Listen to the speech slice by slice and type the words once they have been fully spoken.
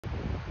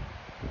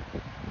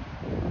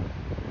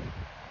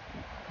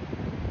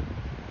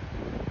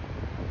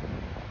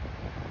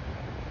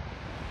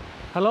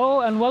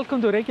Hello and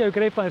welcome to Reykjavík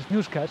Grapevine's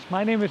newscast.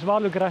 My name is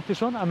Valur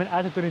Grettison. I'm an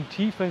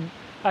editor-in-chief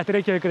at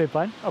Reykjavík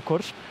Grapevine, of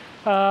course.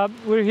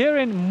 We're here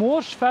in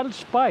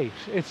Mosfellsbær.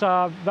 It's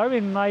a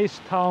very nice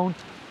town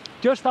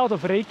just out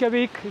of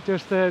Reykjavík. It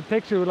just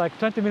takes you like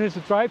 20 minutes to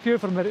drive here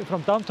from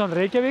downtown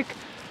Reykjavík.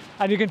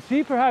 And you can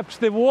see perhaps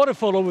the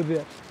waterfall over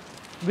there.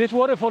 This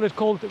waterfall is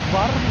called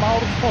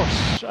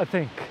Varmárfoss, I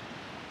think.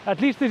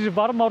 At least this is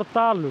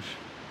Varmárdalur.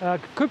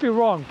 Could be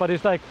wrong, but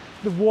it's like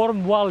the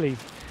warm valley.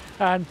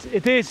 And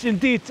it is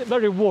indeed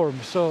very warm,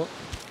 so,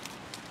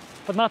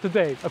 but not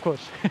today, of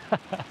course.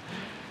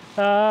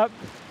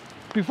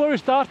 Before we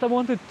start, I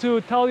wanted to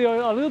tell you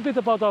a little bit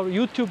about our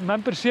YouTube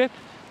membership.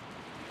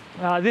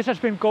 This has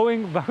been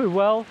going very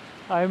well.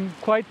 I'm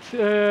quite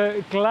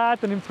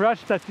glad and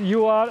impressed that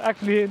you are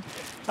actually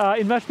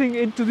investing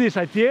into these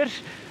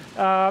ideas.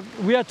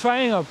 We are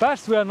trying our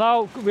best. We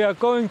are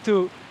going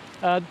to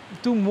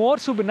do more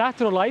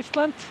supernatural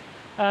Iceland.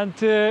 And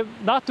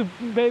not to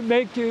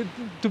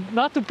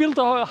build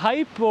a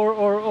hype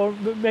or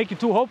make it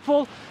too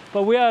hopeful,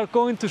 but we are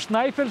going to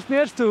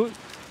Snæfellsnes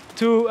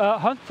to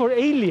hunt for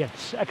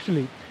aliens,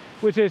 actually,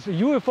 which is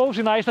UFOs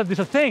in Iceland is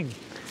a thing,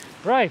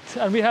 right?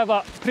 And we have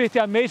a pretty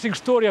amazing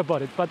story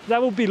about it, but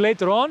that will be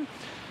later on.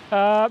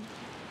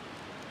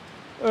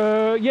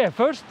 Yeah,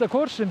 first, of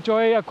course,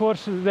 enjoy, of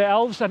course, the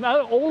elves and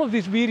all of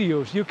these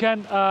videos. You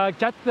can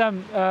get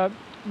them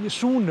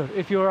sooner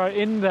if you are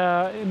in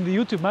the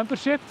YouTube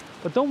membership.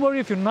 But don't worry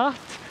if you're not.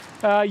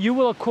 You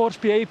will of course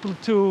be able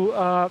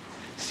to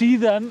see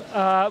them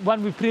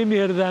when we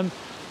premiere them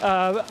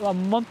a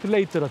month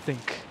later, I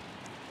think.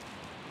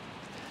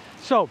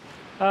 So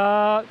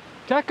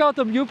check out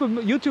the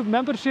YouTube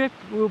membership.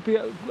 It will be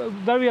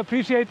very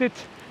appreciated.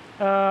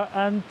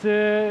 And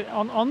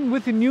on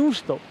with the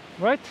news though,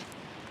 right?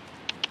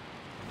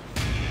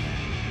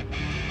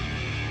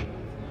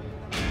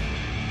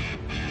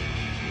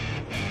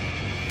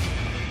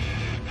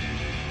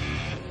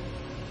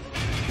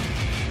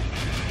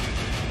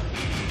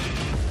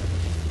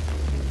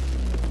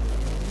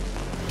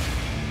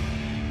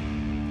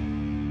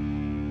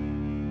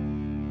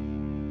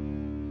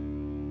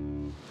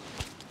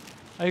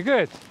 Are you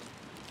good?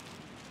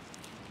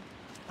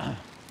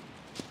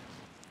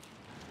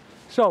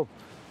 So,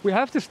 we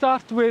have to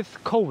start with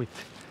COVID.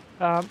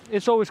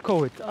 It's always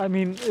COVID. I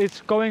mean,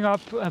 it's going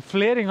up and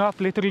flaring up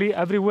literally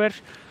everywhere,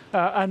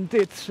 and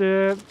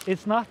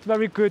it's not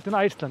very good in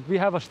Iceland. We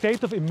have a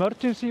state of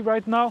emergency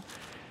right now.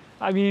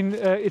 I mean,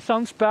 it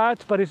sounds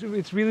bad, but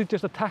it's really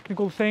just a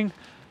technical thing.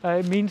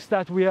 It means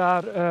that we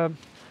are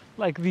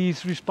like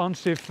these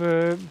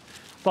responsive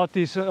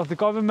bodies of the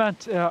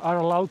government are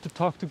allowed to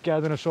talk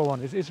together and so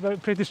on. It's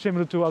pretty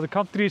similar to other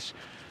countries,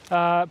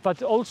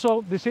 but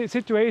also the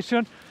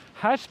situation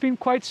has been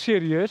quite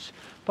serious,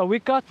 but we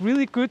got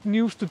really good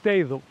news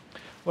today though.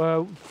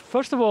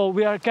 First of all,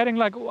 we are getting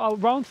like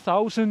around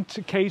 1,000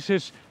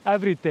 cases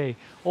every day.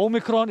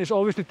 Omicron is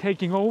obviously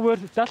taking over.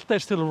 Delta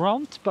is still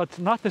around, but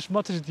not as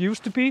much as it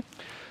used to be.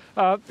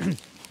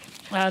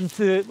 And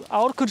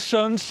our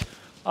concerns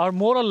are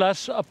more or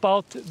less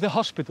about the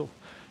hospital.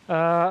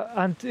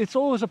 And it's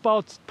always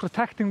about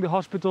protecting the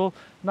hospital,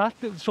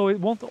 so it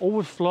won't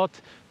overflood.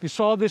 We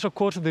saw this, of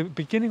course, at the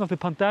beginning of the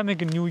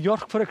pandemic in New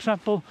York, for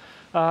example,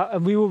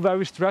 and we were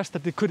very stressed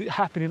that it could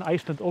happen in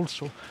Iceland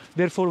also.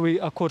 Therefore,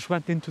 we, of course,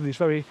 went into this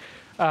very,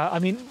 I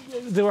mean,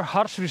 there were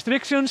harsh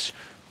restrictions,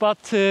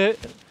 but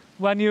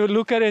when you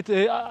look at it,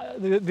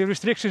 the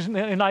restrictions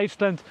in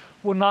Iceland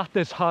were not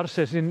as harsh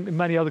as in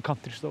many other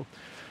countries, though,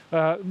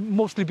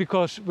 mostly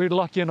because we're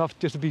lucky enough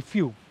just to be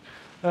few.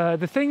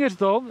 The thing is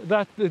though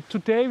that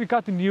today we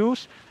got the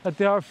news that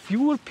there are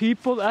fewer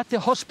people at the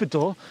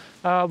hospital.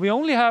 We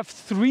only have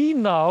 3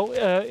 now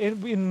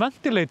in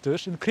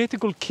ventilators in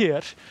critical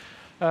care,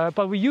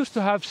 but we used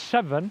to have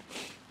 7.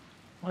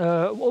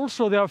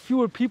 Also, there are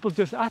fewer people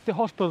just at the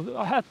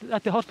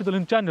hospital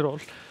in general.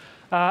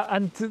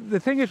 And the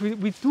thing is,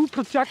 we do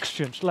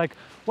projections like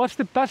what's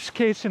the best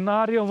case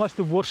scenario and what's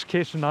the worst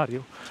case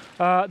scenario.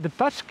 The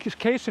best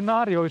case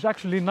scenario is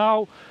actually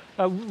now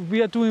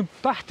we are doing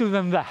better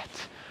than that.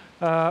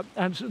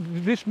 And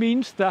this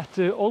means that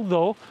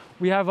although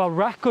we have a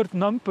record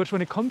numbers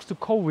when it comes to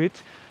COVID,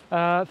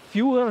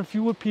 fewer and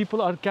fewer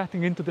people are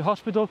getting into the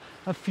hospital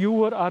and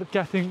fewer are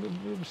getting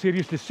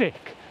seriously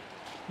sick.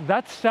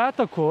 That said,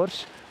 of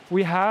course,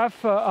 we have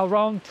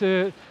around,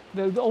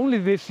 only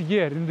this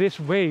year, in this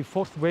wave,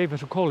 4th wave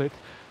as we call it,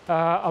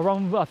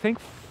 around I think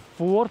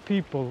 4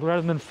 people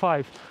rather than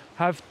 5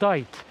 have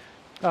died.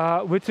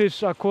 Which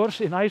is, of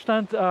course, in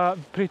Iceland,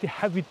 pretty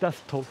heavy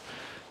death toll.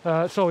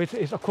 So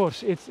it's of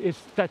course, it's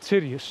that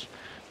serious.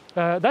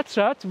 That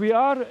said, we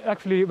are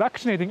actually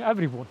vaccinating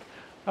everyone.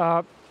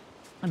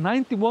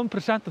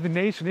 91% of the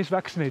nation is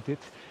vaccinated,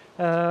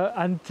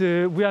 and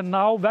we are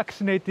now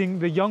vaccinating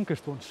the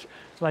youngest ones,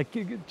 like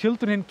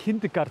children in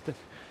kindergarten.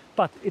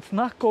 But it's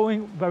not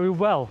going very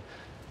well.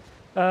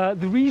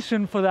 The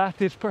reason for that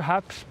is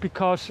perhaps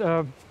because,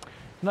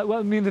 well,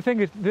 I mean, the thing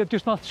is, they're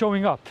just not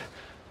showing up.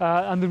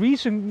 And the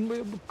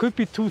reason could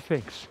be 2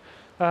 things.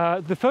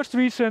 The first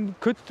reason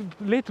could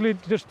literally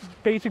just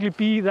basically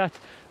be that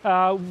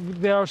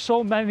there are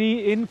so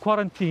many in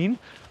quarantine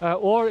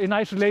or in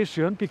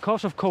isolation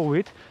because of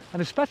COVID,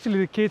 and especially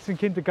the kids in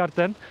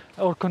kindergarten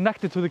or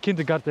connected to the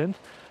kindergarten,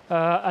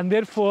 and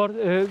therefore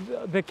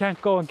they can't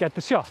go and get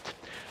the shot.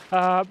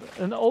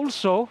 And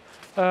also,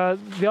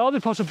 the other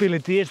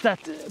possibility is that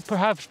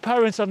perhaps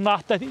parents are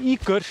not that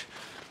eager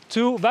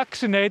to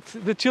vaccinate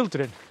the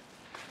children.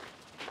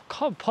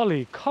 Come,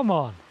 Pollý, come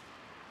on,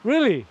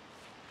 really?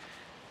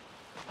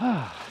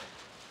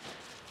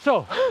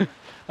 So,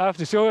 I have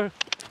to show her.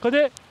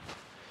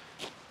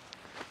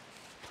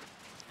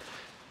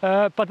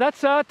 But that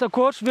said, of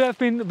course, we have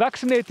been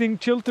vaccinating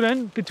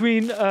children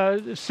between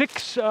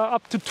 6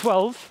 up to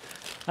 12,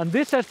 and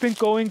this has been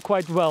going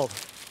quite well.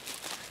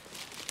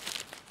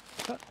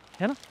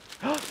 Hérna?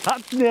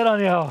 Þarna er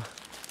hann, já.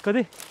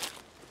 Hvað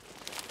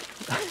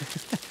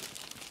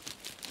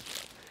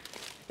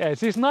Yeah,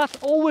 she's not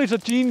always a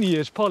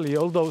genius, Pollý,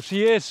 although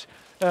she is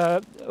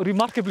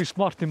remarkably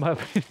smart in my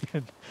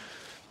opinion.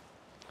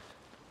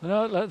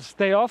 Let's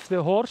stay off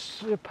the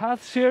horse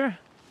paths here.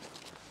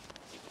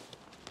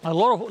 A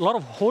lot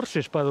of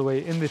horses, by the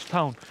way, in this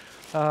town.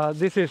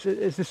 This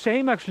is the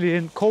same actually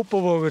in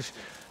Kópavogur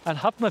and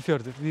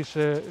Hafnarfjörður, these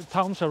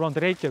towns around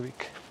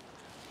Reykjavík.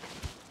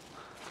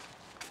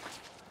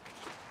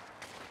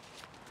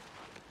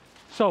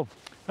 So,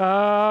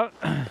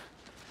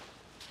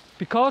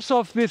 because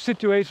of this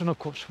situation, of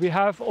course, we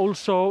have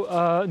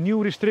also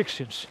new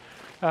restrictions.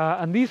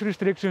 And these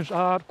restrictions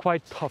are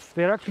quite tough.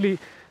 They're actually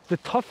the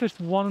toughest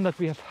one that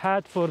we have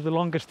had for the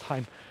longest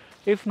time,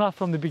 if not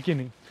from the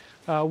beginning.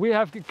 We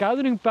have a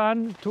gathering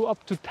ban to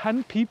up to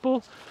 10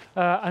 people,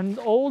 and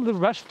all the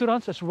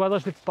restaurants as well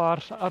as the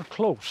bars are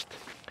closed.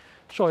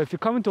 So if you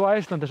come into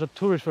Iceland as a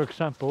tourist, for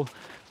example,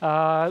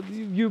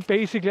 you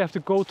basically have to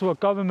go to a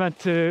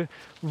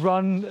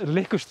government-run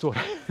liquor store,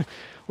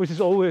 which is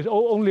always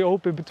only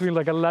open between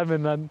like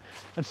 11 and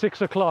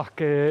 6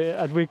 o'clock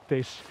at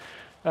weekdays.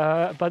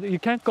 But you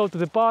can't go to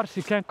the bars,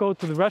 you can't go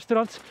to the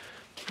restaurants.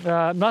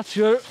 Not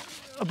sure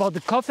about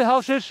the coffee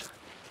houses.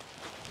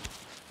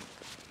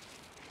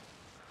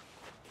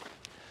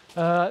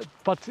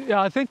 But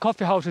yeah, I think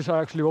coffee houses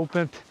are actually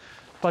opened,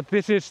 but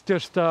this is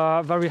just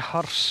very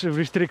harsh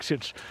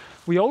restrictions.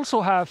 We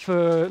also have,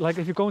 like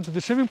if you go into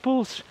the swimming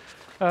pools,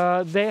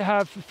 they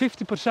have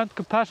 50%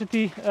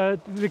 capacity.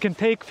 They can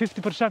take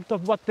 50%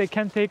 of what they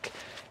can take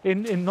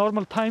in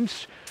normal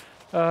times.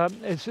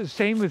 It's the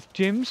same with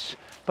gyms,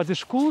 but the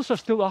schools are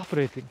still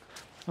operating.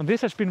 And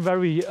this has been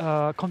very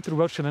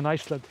controversial in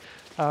Iceland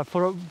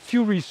for a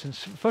few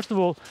reasons. First of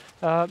all,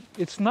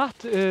 it's not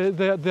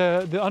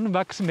the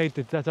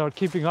unvaccinated that are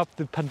keeping up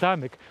the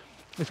pandemic.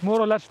 It's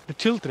more or less the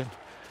children.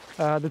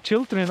 The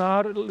children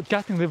are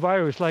getting the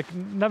virus like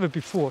never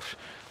before.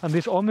 And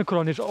this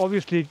Omicron is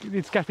obviously,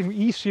 it's getting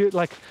easier,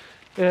 like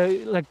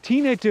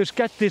teenagers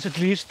get this at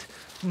least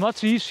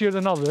much easier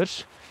than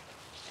others.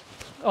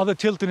 Other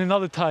children in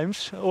other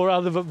times or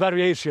other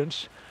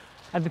variations.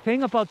 And the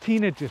thing about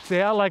teenagers,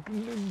 they are like,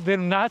 their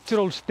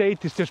natural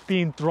state is just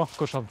being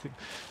drunk or something.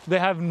 They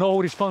have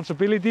no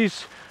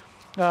responsibilities.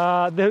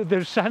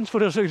 Their sense for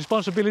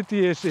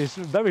responsibility is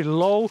very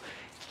low.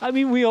 I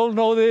mean, we all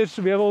know this,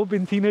 we have all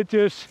been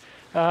teenagers,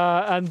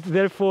 and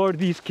therefore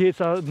these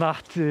kids are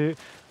not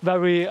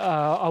very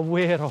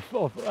aware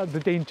of the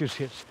dangers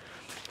here.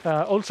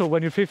 Also,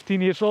 when you're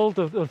 15 years old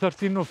or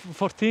 13 or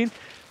 14,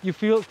 you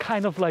feel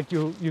kind of like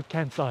you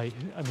can't die.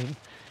 I mean,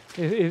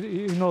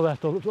 you know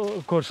that,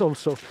 of course,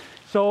 also.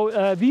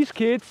 So these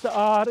kids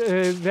are,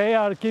 they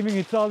are giving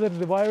each other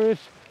the virus.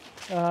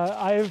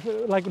 I've,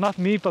 like not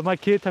me, but my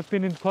kids have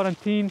been in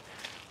quarantine,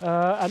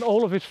 and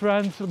all of his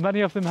friends,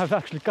 many of them have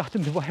actually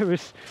gotten the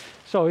virus.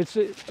 So it's,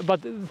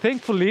 but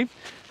thankfully,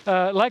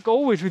 like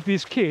always with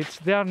these kids,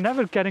 they are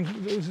never getting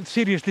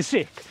seriously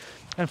sick.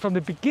 And from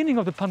the beginning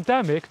of the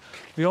pandemic,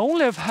 we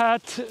only have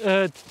had,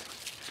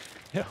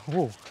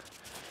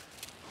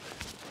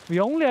 we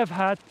only have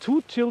had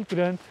 2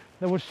 children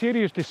that were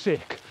seriously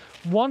sick.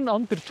 One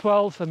under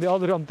 12 and the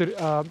other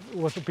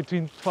was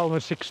between 12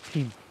 and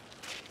 16.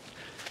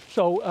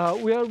 So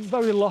we are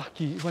very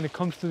lucky when it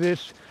comes to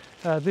this.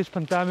 This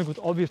pandemic would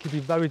obviously be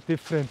very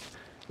different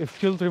if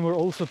children were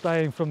also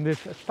dying from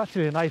this,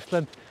 especially in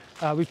Iceland.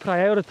 We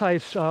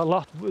prioritize a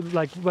lot,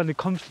 like when it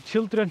comes to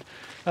children,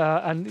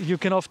 and you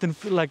can often,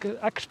 like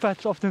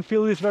expats often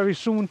feel this very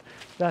soon,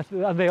 that,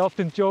 and they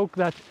often joke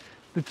that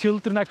the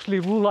children actually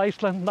rule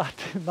Iceland, not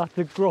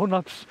the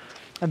grown-ups,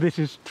 and this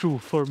is true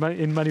for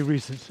in many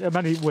reasons,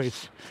 many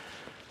ways.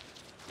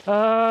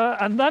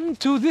 And then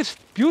to this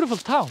beautiful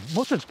town,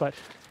 Mosfellsbær.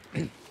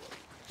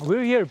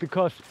 We're here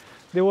because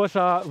there was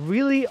a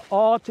really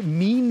odd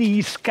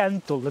mini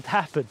scandal that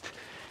happened.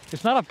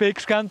 It's not a big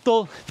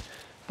scandal,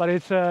 but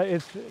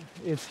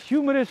it's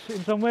humorous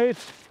in some ways.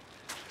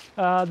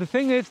 The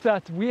thing is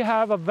that we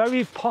have a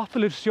very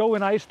popular show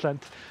in Iceland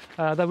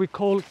that we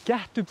call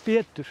Gettu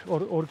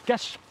or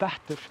Guess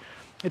Better.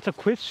 It's a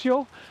quiz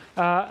show,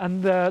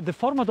 and the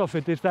format of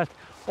it is that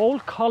all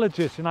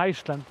colleges in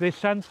Iceland, they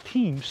send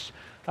teams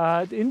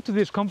into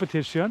this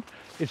competition.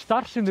 It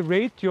starts in the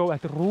radio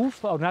at the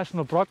roof, our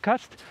national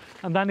broadcast,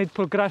 and then it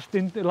progressed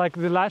into like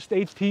the last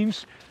 8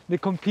 teams. They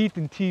compete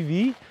in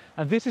TV,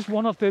 and this is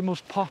one of the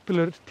most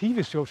popular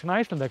TV shows in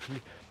Iceland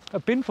actually.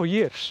 Been for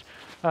years.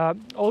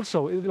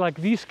 Also, like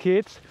these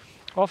kids,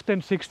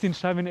 often 16,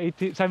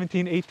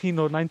 17, 18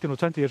 or 19 or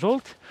 20 years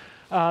old,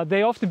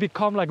 they often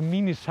become like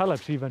mini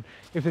celebs even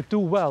if they do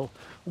well.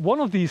 One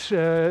of these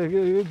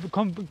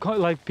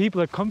like people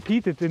that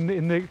competed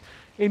in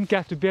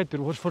Gettu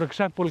was, for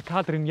example,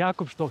 Katrín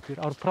Jakobsdóttir,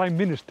 our Prime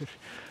Minister,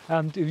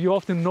 and you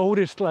often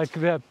noticed like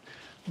the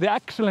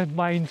excellent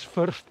minds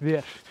first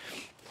there.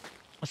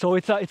 So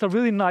it's a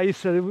really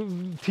nice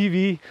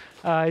TV.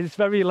 It's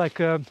very like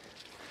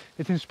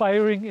it's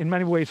inspiring in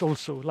many ways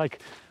also. Like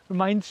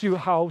reminds you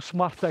how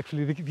smart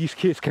actually these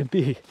kids can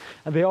be,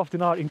 and they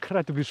often are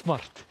incredibly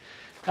smart.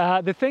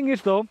 The thing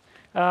is though,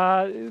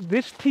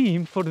 this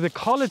team for the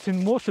college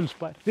in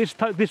Mosfellsbær,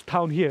 this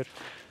town here,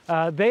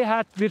 they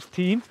had this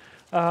team,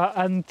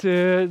 and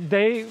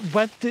they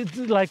went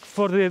like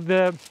for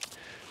the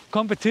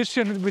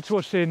competition, which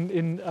was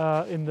in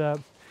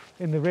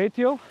the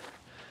radio,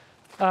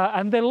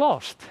 and they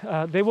lost.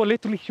 They were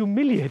literally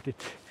humiliated.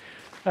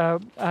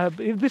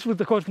 This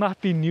would of course not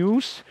be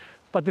news,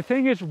 but the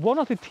thing is, one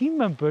of the team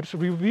members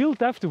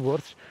revealed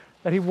afterwards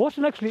that he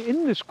wasn't actually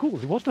in the school.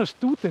 He wasn't a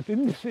student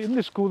in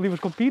the school he was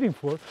competing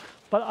for,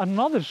 but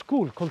another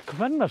school called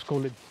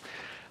Kvennaskólinn.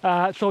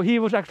 So he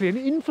was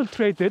actually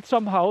infiltrated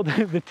somehow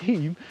the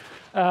team,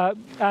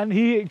 and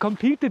he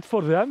competed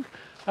for them.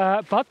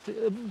 But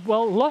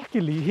well,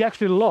 luckily he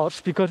actually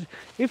lost, because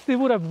if they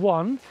would have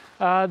won,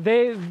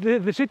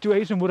 the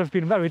situation would have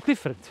been very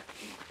different.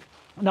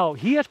 Now,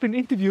 he has been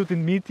interviewed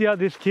in media,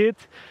 this kid,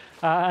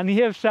 and he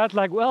has said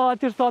like, well, I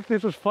just thought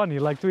this was funny,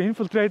 like to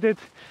infiltrate it.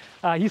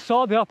 He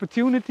saw the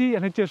opportunity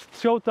and it just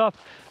showed up,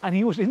 and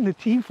he was in the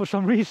team for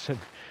some reason.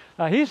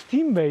 His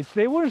teammates,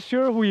 they weren't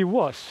sure who he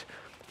was,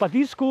 but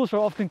these schools are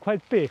often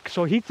quite big,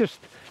 so he just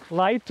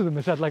lied to them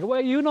and said like,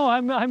 well, you know,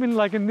 I'm in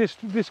like in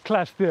this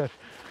class there.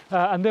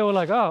 And they were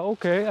like, oh,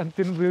 okay, and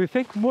didn't really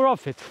think more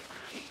of it.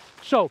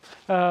 So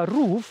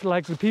RÚV,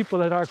 like the people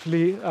that are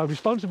actually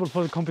responsible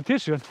for the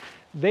competition,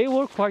 they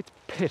were quite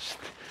pissed,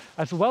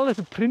 as well as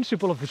the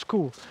principal of the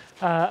school.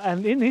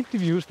 And in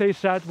interviews they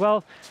said,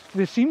 well,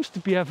 this seems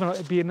to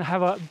have been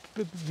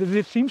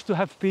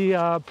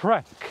a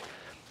prank,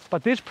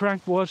 but this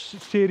prank was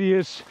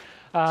serious,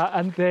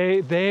 and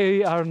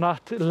they are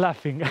not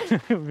laughing,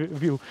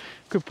 if you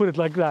could put it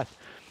like that.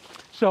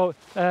 So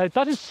it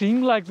doesn't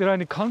seem like there are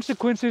any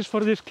consequences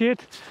for this kid,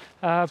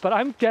 but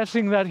I'm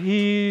guessing that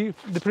the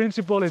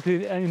principal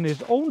in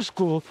his own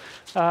school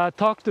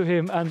talked to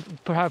him and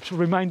perhaps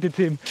reminded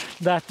him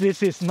that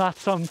this is not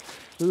some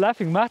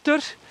laughing matter.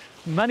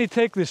 Many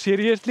take this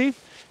seriously,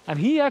 and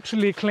he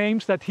actually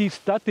claims that he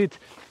studied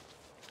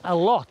a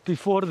lot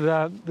before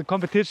the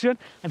competition,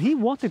 and he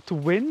wanted to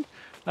win,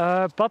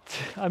 but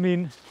I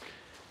mean,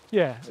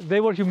 yeah, they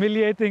were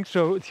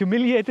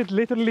humiliated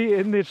literally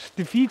in this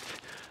defeat.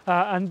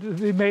 And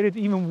they made it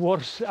even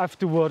worse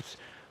afterwards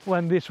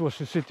when this was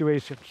the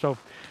situation. So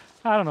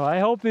I don't know, I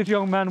hope this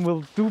young man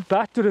will do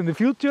better in the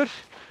future,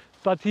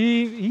 but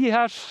he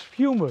has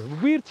humor,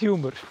 weird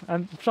humor,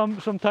 and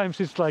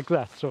sometimes it's like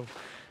that,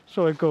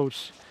 so it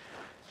goes.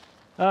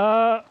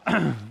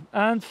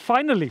 And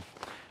finally,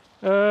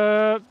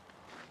 yeah,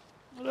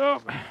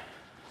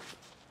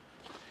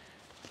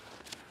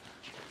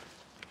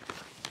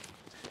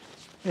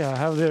 I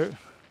have there.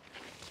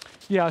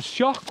 Yeah,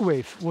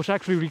 shockwave was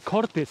actually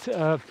recorded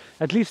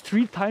at least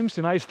 3 times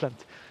in Iceland,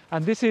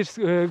 and this is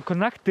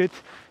connected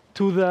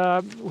to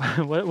the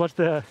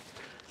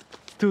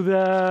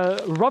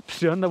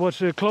eruption that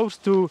was close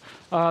to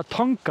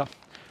Tonga.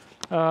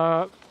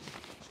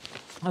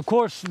 Of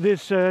course,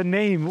 this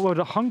name was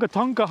Hunga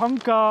Tonga,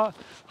 Hunga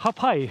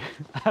Ha'apai.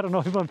 I don't know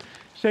if I'm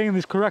saying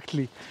this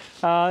correctly.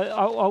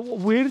 A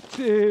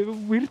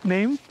weird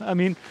name. I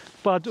mean,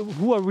 but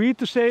who are we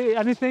to say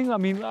anything? I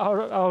mean,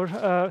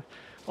 our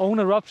own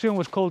eruption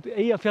was called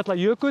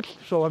Eyjafjallajökull,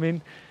 so I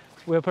mean,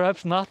 we're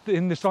perhaps not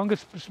in the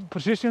strongest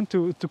position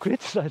to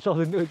criticize all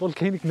the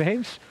volcanic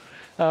names.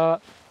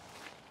 But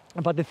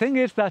the thing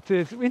is that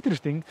it's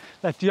interesting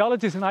that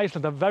geologists in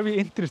Iceland are very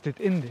interested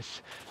in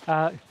this.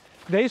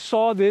 They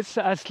saw this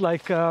as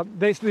like,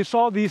 they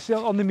saw these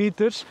on the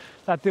meters,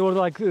 that they were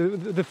like,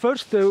 the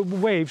first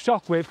wave,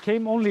 shockwave,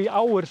 came only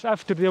hours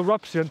after the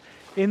eruption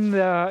in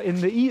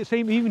the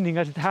same evening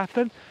as it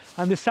happened.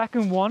 And the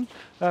second one,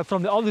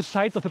 from the other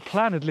side of the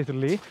planet,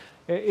 literally,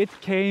 it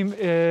came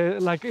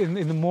like in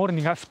the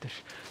morning after.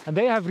 And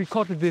they have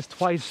recorded this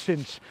twice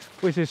since,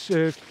 which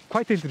is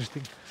quite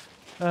interesting.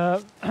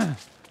 The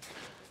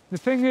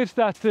thing is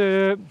that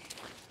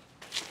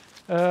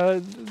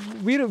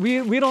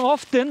we don't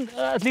often,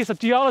 at least a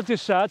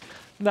geologist said,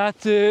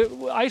 that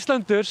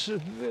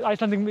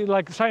Icelandic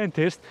like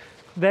scientists,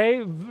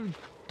 they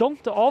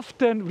don't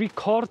often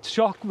record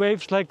shock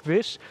waves like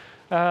this.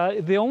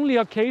 The only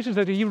occasions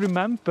that he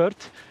remembered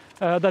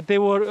that they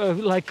were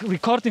like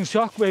recording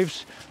shock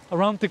waves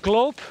around the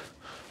globe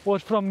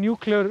was from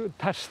nuclear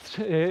tests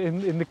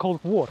in the Cold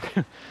War.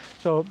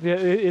 So yeah,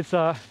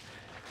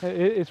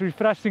 it's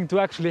refreshing to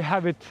actually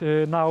have it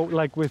now,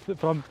 like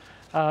from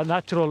a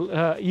natural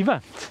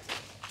event.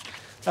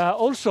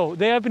 Also,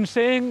 they have been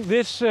saying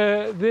this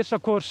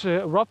of course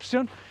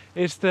eruption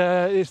is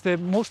the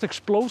most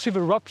explosive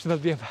eruption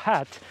that we have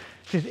had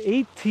since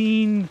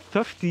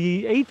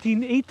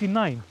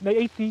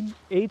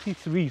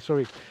 1883,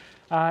 sorry,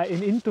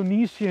 in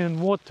Indonesian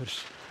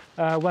waters,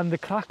 when the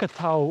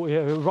Krakatau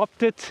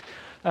erupted,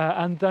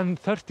 and then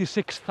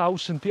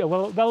 36,000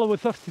 people, well over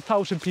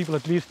 30,000 people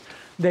at least,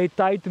 they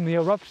died in the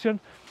eruption,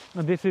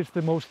 and this is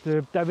the most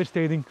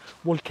devastating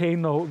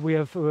volcano we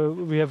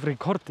have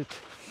recorded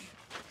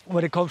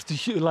when it comes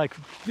to like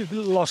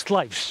lost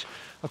lives.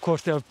 Of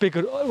course, there are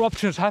bigger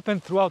eruptions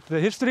happened throughout the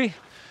history,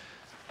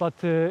 but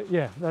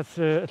yeah, that's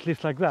at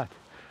least like that.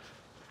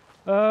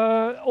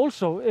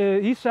 Also,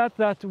 he said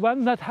that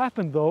when that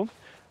happened, though,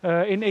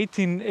 in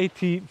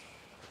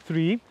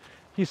 1883,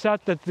 he said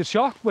that the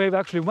shockwave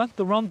actually went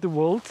around the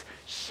world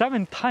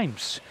 7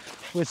 times,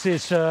 which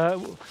is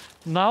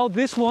now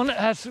this one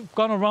has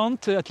gone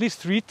around at least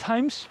 3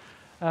 times.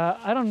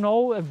 I don't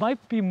know, it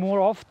might be more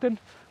often,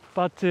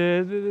 but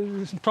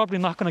it's probably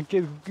not going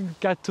to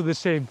get to the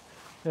same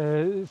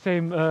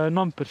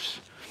numbers.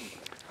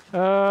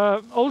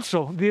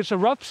 Also, this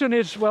eruption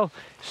is, well,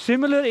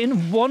 similar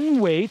in one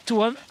way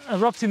to an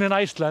eruption in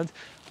Iceland,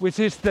 which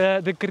is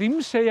the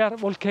Grímseyjar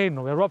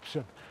volcano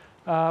eruption,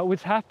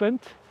 which happened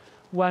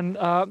when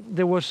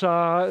there was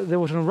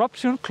an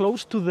eruption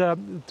close to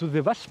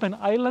the Vestmann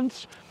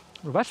Islands,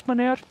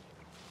 Vestmannaeyjar,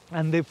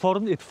 and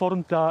it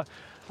formed a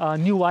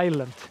new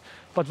island.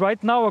 But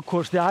right now, of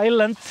course, the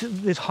island,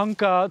 this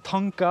Hunga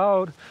Tonga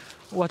or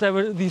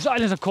whatever these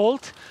islands are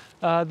called,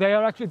 they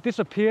are actually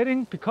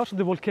disappearing because of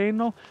the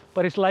volcano,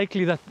 but it's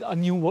likely that a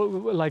new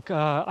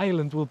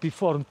island will be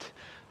formed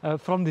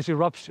from this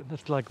eruption.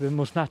 That's like the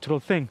most natural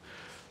thing.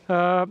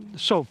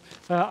 So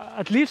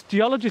at least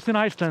geologists in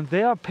Iceland,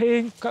 they are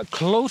paying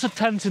close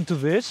attention to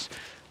this.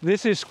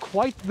 This is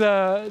quite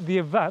the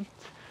event.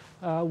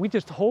 We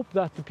just hope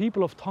that the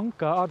people of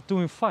Tonga are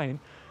doing fine.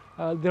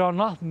 There are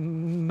not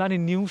many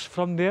news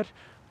from there,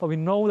 but we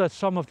know that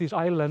some of these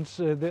islands,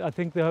 I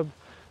think they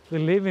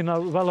live in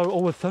well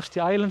over 30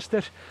 islands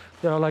there.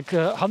 There are like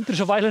hundreds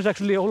of islands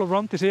actually all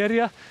around this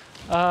area,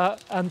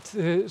 and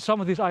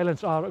some of these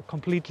islands are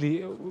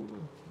completely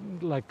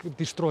like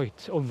destroyed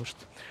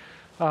almost.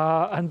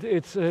 And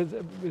it's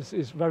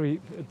very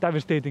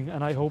devastating,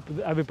 and I hope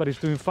that everybody's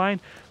doing fine.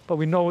 But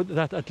we know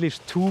that at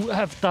least 2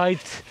 have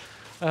died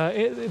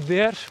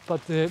there,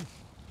 but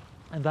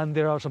and then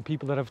there are some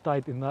people that have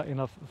died in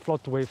a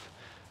flood wave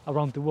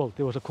around the world.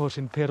 There was, of course,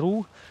 in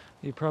Peru.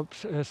 You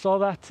perhaps saw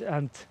that,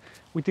 and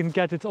we didn't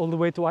get it all the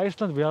way to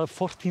Iceland. We are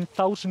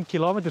 14,000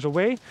 kilometers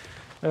away,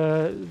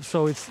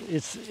 so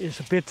it's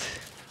a bit.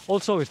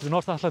 Also, it's the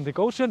North Atlantic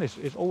Ocean.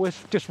 It's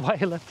always just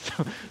violent,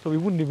 so we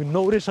wouldn't even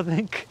notice, I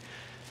think.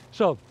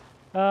 So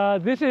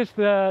this is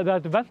the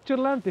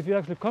Adventureland. If you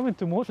actually come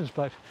into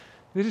Mosfellsbær,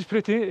 this is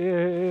pretty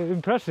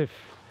impressive.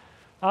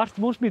 Art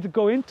wants me to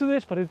go into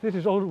this, but this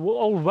is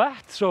all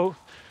wet, so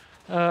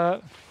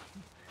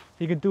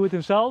he can do it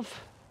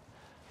himself.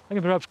 I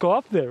can perhaps go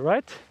up there,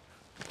 right?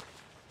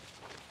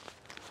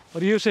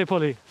 What do you say,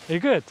 Pollý? Are you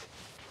good?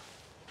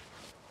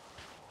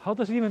 How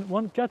does even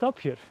one get up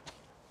here?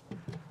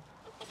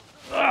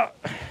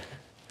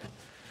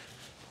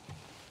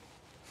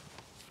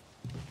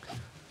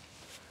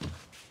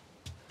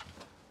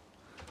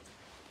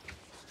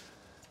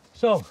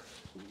 So,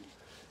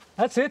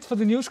 that's it for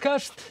the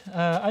newscast.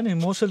 I'm in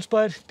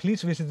Mosfellsbær.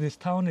 Please visit this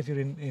town if you're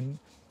in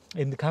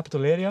the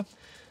capital area.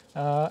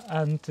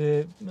 And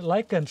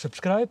like and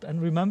subscribe, and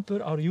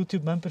remember our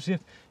YouTube membership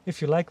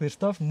if you like this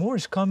stuff. More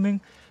is coming,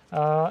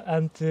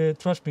 and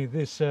trust me,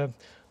 this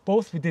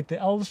both we did the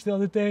elves the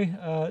other day.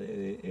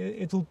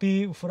 It will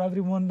be for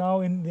everyone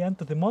now in the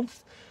end of the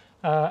month,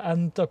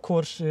 and of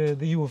course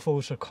the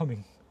UFOs are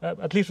coming.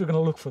 At least we're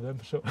going to look for them.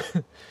 So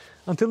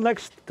until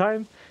next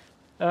time,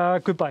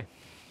 goodbye.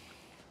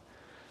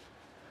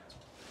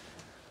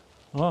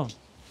 Oh,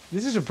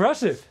 this is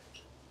impressive.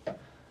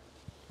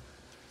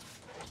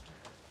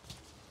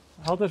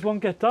 How does one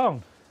get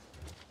down?